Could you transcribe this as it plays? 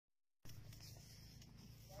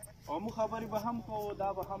او موږ خبرې به هم کوو دا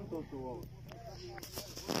به هم تاسو وو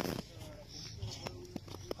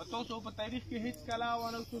تاسو په تاریخ کې هیڅ کله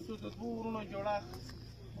ونه تاسو د دوه ورونو جوړښت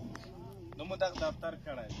نو موږ دغه دفتر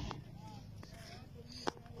کړی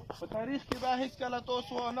په تاریخ کې به هیڅ کله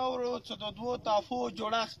تاسو ونه ورو چې د دوه تافو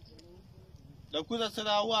جوړښت د کوزه څه د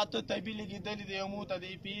اوه اته طبي لګېدلي د یو مو ته د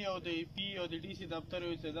ای پي او د ای پي او د ډي سي دفتر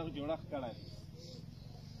یو چې دغه جوړښت کړی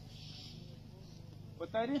په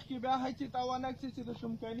تاریخ کې بیا هیڅ ته ونه کړي چې د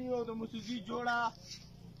څمکني او د موسیقي جوړه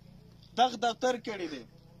دغه دفتر کړی دی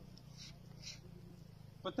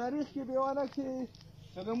په تاریخ کې بیا ونه کړي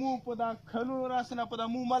چې د مو په دا کلونو راسه نه په د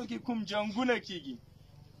مو ملک کې کوم جنګونه کېږي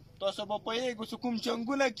تاسو به پوهېږو چې کوم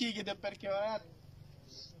جنګونه کېږي د پرکوایت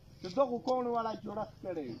د دغو قومونو والا جوړښت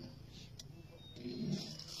کړی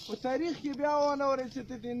په تاریخ کې بیا ونه ورې چې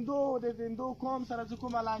د دندو قوم سره چې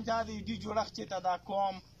کومه لانجه دی دې جوړښت چې ته دا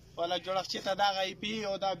قوم ولا جوړښت چې ته دغه ای پي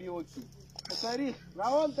او دا بي وکړي په تاریخ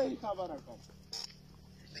راول ته یې خبره کوم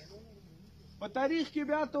په تاریخ کې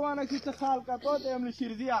بیا ته ونه کړي چې خال کتو ته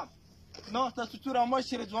alisherzai ناسته ستوره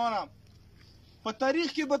مشر ځوانه په تاریخ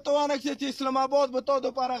کې به ته ونه کړي چې اسلام آباد به تا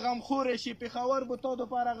دپاره غمخوری شي پېښور به تا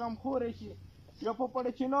دپاره غمخوری شي یا په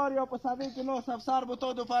پړچینار یا په صدۍ کې ناست افسر به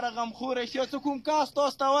تا دپاره غمخوری شي یا څه کوم کس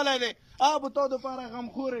تاسو ته ولی دی هغه به تا دپاره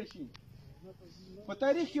غمخوری شي په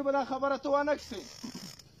تاریخ کې به دا خبره ته ونه کړې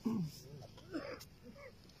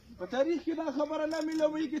په تاریخ کې دا خبره نه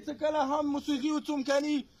میلاویږي چې کله هم موسیقي او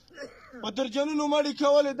څمکني په درجنونو مړې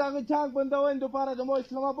کولې دغه جنګ بندونې دپاره د ما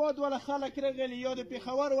اسلام آباد والا خلک راغلي یا د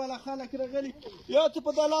پېښور والا خلک راغلي یا چې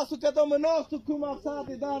په دلاسو قدمو ناستو کوم افسر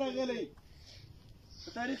دی دا راغلی په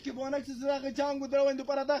تاریخ کې به ونه کړي چې دغه جنګ ودرونې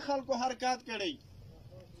دپاره دا خلکو حرکت کړی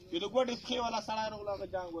چې د ګوډې پښې والا سړی راغلو هغه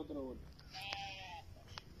جنګ ودرول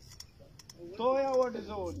تویا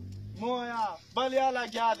وډزول مویا بل یا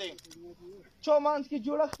لګیا دی چا منځ کې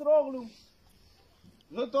جوړښت راغلو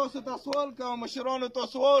زه تاسو ته سوال کوم مشرانو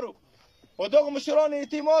تاسو وارو و دغو مشرانو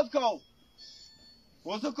اعتماد کوم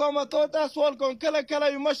و زه کوم تا ته سوال کوم کله کله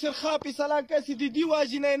یو مشر ښه فیصله کسي د دې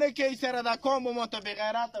وجې نه یې نه کوي سره دا قوم به ماته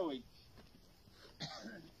بېغیرته وایي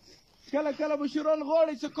کله کله مشران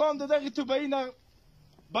غواړي چې قوم د دغې تبعي نه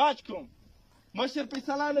بچ کړم مشر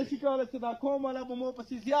فیصله نه شي کولی چې دا قوم والا به مو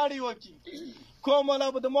پسې زیاړې وکړي قوم والا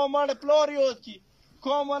به د ما مړ پلار یاد کړي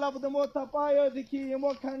قوم والا به د مو تپا یاد کړي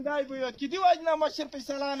مو کنګای به یاد کړي دې وجې نه مشر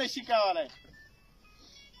فیصله نه شي کولی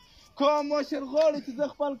قوم مشر غواړي چې زه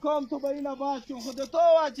خپل قوم تبعي نه بچ کړم خو د تو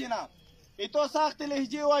وجې نه د تو سختې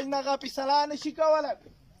لهجې وجې نه هغه فیصله نه شي کولی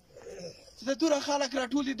چې د توره خلک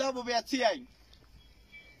راټول دي دا به بیا څه یایي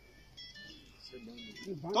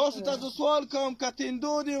تاسو ته زه سوال کوم که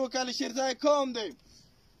تندو دی و که alisherzai قوم دی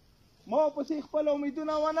ما پسې خپل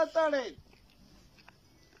امیدونه ونه تړئ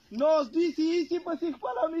ناز دوی سي پسې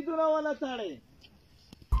خپل امیدونه ونه تړئ